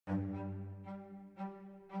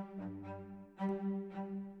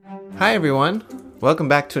Hi everyone, welcome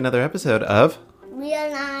back to another episode of Read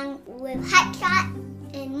Along with Hotshot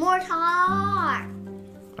and Mortar.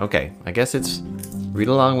 Okay, I guess it's Read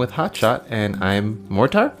Along with Hotshot and I'm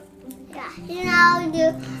Mortar?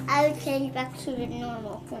 Yeah, I will change back to the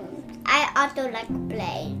normal form. I also like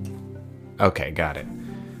Blade. Okay, got it.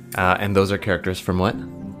 And those are characters from what?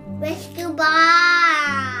 Rescue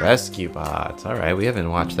Bot. Rescue Bots. Alright, we haven't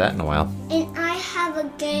watched that in a while. And I have a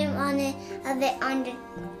game on it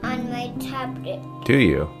on my tablet. Do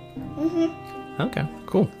you? Mm-hmm. Okay,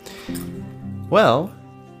 cool. Well,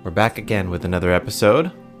 we're back again with another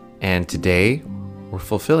episode, and today we're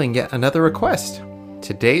fulfilling yet another request.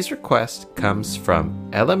 Today's request comes from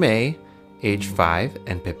LMA, age 5,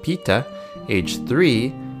 and Pepita, age 3,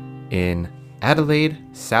 in Adelaide,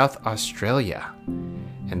 South Australia.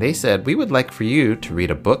 And they said, we would like for you to read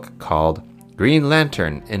a book called Green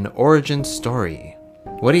Lantern, an Origin Story.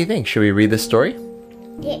 What do you think? Should we read this story?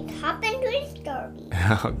 Let's hop into the story.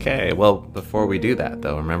 Okay, well, before we do that,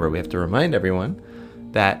 though, remember we have to remind everyone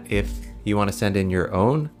that if you want to send in your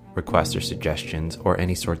own requests or suggestions or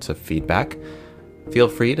any sorts of feedback, feel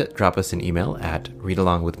free to drop us an email at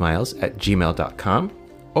readalongwithmiles@gmail.com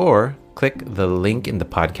or click the link in the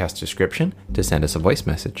podcast description to send us a voice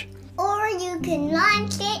message. Or you can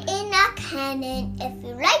launch it in a cannon if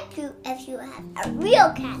you like to, if you have a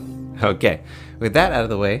real cannon. Okay, with that out of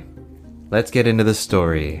the way, let's get into the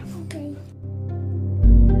story. Okay.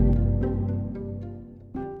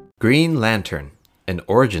 Green Lantern, an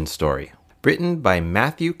Origin Story. Written by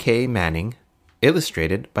Matthew K. Manning,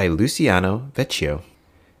 illustrated by Luciano Vecchio.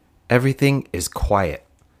 Everything is quiet.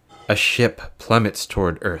 A ship plummets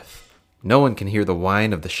toward Earth. No one can hear the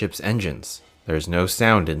whine of the ship's engines. There's no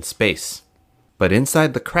sound in space. But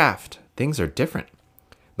inside the craft, things are different.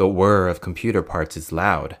 The whir of computer parts is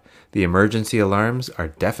loud. The emergency alarms are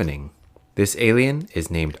deafening. This alien is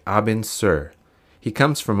named Abin Sur. He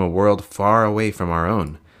comes from a world far away from our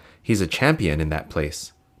own. He's a champion in that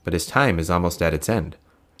place, but his time is almost at its end.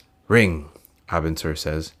 Ring, Abin Sur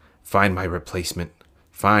says. Find my replacement.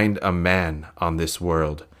 Find a man on this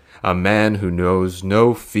world. A man who knows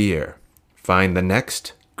no fear. Find the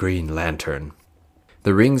next Green Lantern.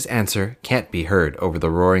 The ring's answer can't be heard over the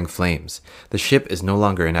roaring flames. The ship is no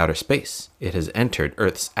longer in outer space. It has entered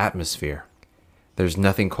Earth's atmosphere. There's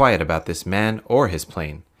nothing quiet about this man or his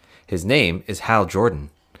plane. His name is Hal Jordan.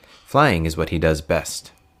 Flying is what he does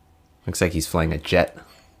best. Looks like he's flying a jet.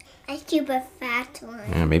 A super fast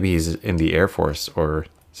one. Maybe he's in the Air Force or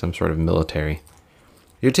some sort of military.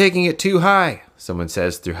 You're taking it too high, someone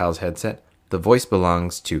says through Hal's headset. The voice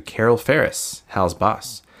belongs to Carol Ferris, Hal's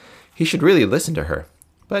boss. He should really listen to her,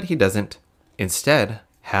 but he doesn't. Instead,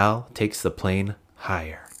 Hal takes the plane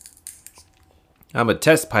higher. I'm a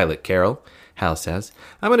test pilot, Carol, Hal says.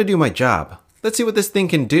 I'm going to do my job. Let's see what this thing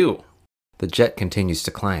can do. The jet continues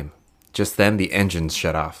to climb. Just then, the engines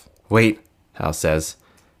shut off. Wait, Hal says.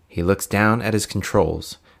 He looks down at his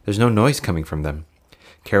controls. There's no noise coming from them.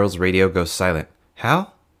 Carol's radio goes silent.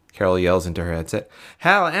 Hal? Carol yells into her headset.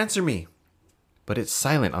 Hal, answer me! But it's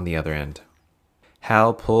silent on the other end.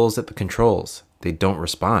 Hal pulls at the controls. They don't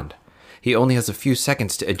respond. He only has a few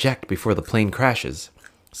seconds to eject before the plane crashes.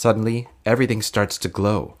 Suddenly, everything starts to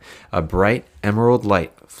glow. A bright emerald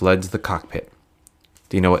light floods the cockpit.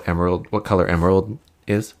 Do you know what color emerald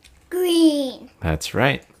is? Green. That's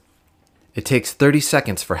right. It takes 30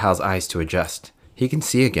 seconds for Hal's eyes to adjust. He can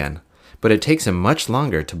see again, but it takes him much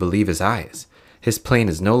longer to believe his eyes. His plane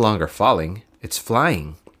is no longer falling. It's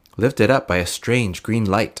flying, lifted up by a strange green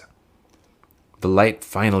light. The light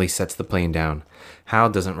finally sets the plane down. Hal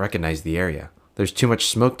doesn't recognize the area. There's too much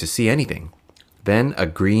smoke to see anything. Then a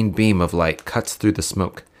green beam of light cuts through the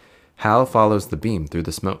smoke. Hal follows the beam through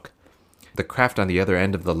the smoke. The craft on the other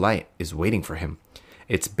end of the light is waiting for him.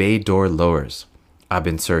 Its bay door lowers.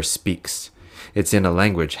 Abin Sur speaks. It's in a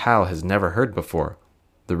language Hal has never heard before.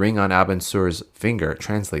 The ring on Abin Sur's finger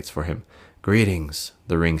translates for him. Greetings,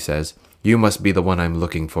 the ring says. You must be the one I'm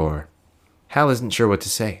looking for. Hal isn't sure what to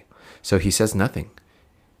say, so he says nothing.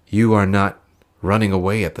 You are not running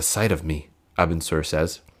away at the sight of me, Abin Sur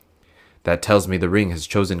says. That tells me the ring has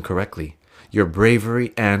chosen correctly. Your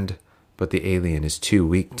bravery and... But the alien is too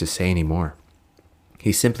weak to say any more.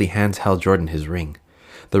 He simply hands Hal Jordan his ring.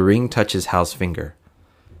 The ring touches Hal's finger.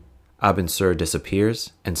 Abin Sur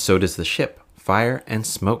disappears, and so does the ship, fire, and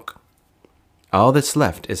smoke. All that's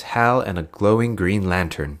left is Hal and a glowing green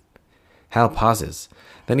lantern. Hal pauses.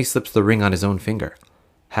 Then he slips the ring on his own finger.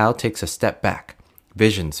 Hal takes a step back.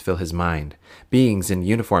 Visions fill his mind. Beings in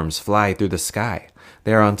uniforms fly through the sky.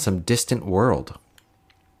 They are on some distant world.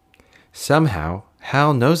 Somehow,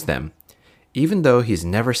 Hal knows them, even though he's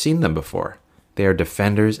never seen them before. They are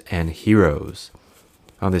defenders and heroes.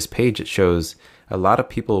 On this page, it shows a lot of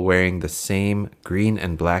people wearing the same green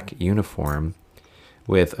and black uniform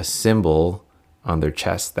with a symbol on their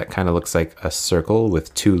chest that kind of looks like a circle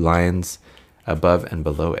with two lines above and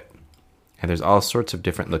below it. And there's all sorts of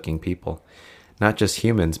different looking people. Not just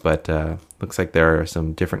humans, but looks like there are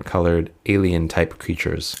some different colored alien type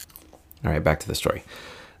creatures. All right, back to the story.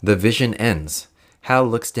 The vision ends. Hal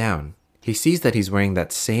looks down. He sees that he's wearing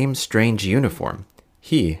that same strange uniform.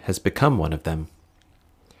 He has become one of them.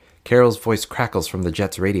 Carol's voice crackles from the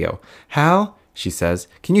jet's radio. Hal, she says,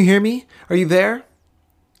 can you hear me? Are you there?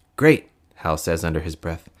 Great, Hal says under his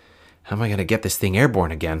breath. How am I going to get this thing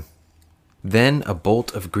airborne again? Then a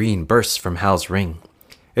bolt of green bursts from Hal's ring.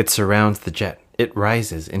 It surrounds the jet. It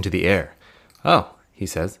rises into the air. Oh, he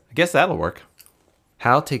says, I guess that'll work.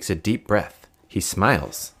 Hal takes a deep breath. He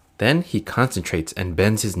smiles. Then he concentrates and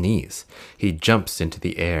bends his knees. He jumps into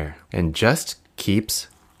the air and just keeps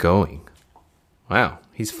going. Wow,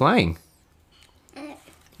 he's flying.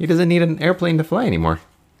 He doesn't need an airplane to fly anymore.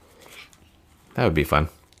 That would be fun.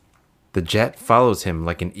 The jet follows him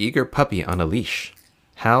like an eager puppy on a leash.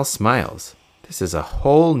 Hal smiles. This is a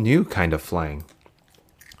whole new kind of flying.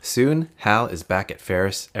 Soon, Hal is back at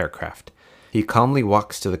Ferris Aircraft. He calmly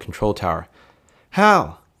walks to the control tower.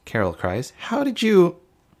 Hal, Carol cries, how did you...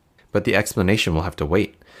 But the explanation will have to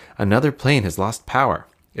wait. Another plane has lost power.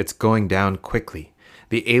 It's going down quickly.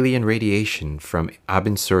 The alien radiation from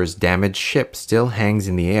Abin Sur's damaged ship still hangs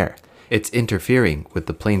in the air. It's interfering with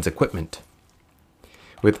the plane's equipment.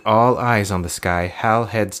 With all eyes on the sky, Hal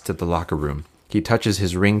heads to the locker room. He touches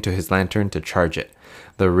his ring to his lantern to charge it.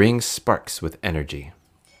 The ring sparks with energy.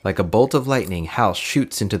 Like a bolt of lightning, Hal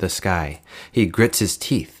shoots into the sky. He grits his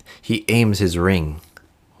teeth. He aims his ring.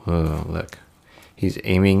 Oh, look. He's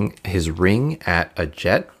aiming his ring at a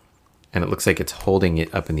jet, and it looks like it's holding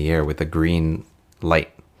it up in the air with a green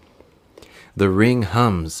light. The ring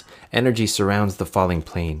hums. Energy surrounds the falling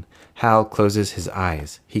plane. Hal closes his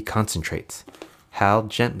eyes. He concentrates. Hal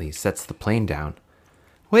gently sets the plane down.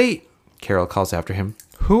 Wait, Carol calls after him.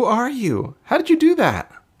 Who are you? How did you do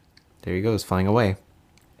that? There he goes, flying away.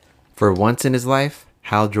 For once in his life,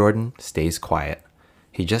 Hal Jordan stays quiet.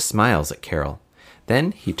 He just smiles at Carol.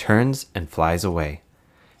 Then he turns and flies away.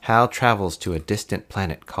 Hal travels to a distant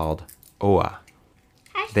planet called Oa.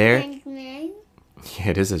 There, yeah,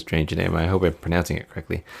 it is a strange name. I hope I'm pronouncing it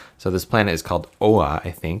correctly. So this planet is called Oa,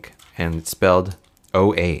 I think, and it's spelled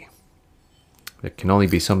O-A. There can only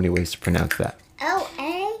be so many ways to pronounce that.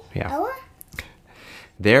 O-A? Yeah. Oa?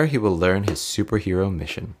 There he will learn his superhero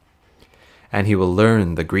mission. And he will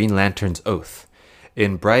learn the Green Lantern's oath.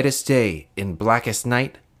 In brightest day, in blackest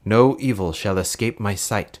night, no evil shall escape my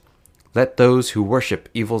sight. Let those who worship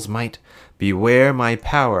evil's might beware my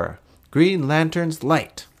power, Green Lantern's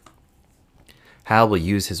light. Hal will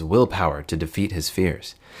use his willpower to defeat his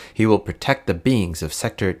fears. He will protect the beings of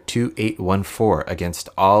Sector 2814 against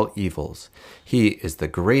all evils. He is the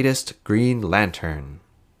greatest Green Lantern.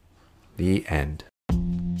 The end.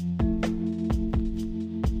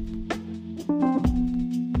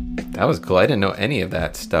 That was cool. I didn't know any of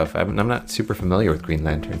that stuff. I'm not super familiar with Green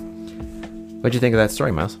Lantern. What'd you think of that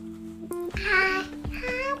story, Mouse?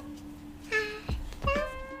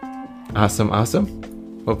 Awesome.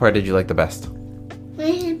 What part did you like the best?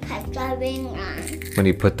 When he put the ring on. When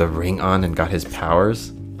he put the ring on and got his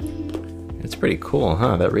powers? It's pretty cool,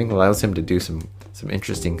 huh? That ring allows him to do some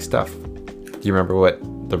interesting stuff. Do you remember what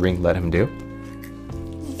the ring let him do?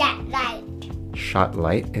 That light. Shot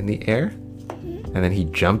light in the air? And then he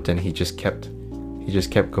jumped and he just kept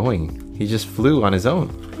going. He just flew on his own.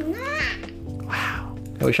 Wow.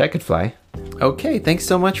 I wish I could fly. Okay, thanks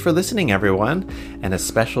so much for listening, everyone. And a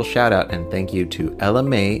special shout out and thank you to Ella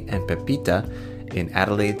May and Pepita in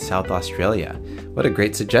Adelaide, South Australia. What a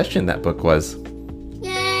great suggestion that book was.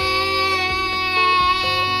 Yay!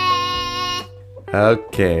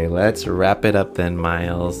 Okay, let's wrap it up then,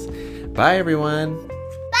 Miles. Bye, everyone.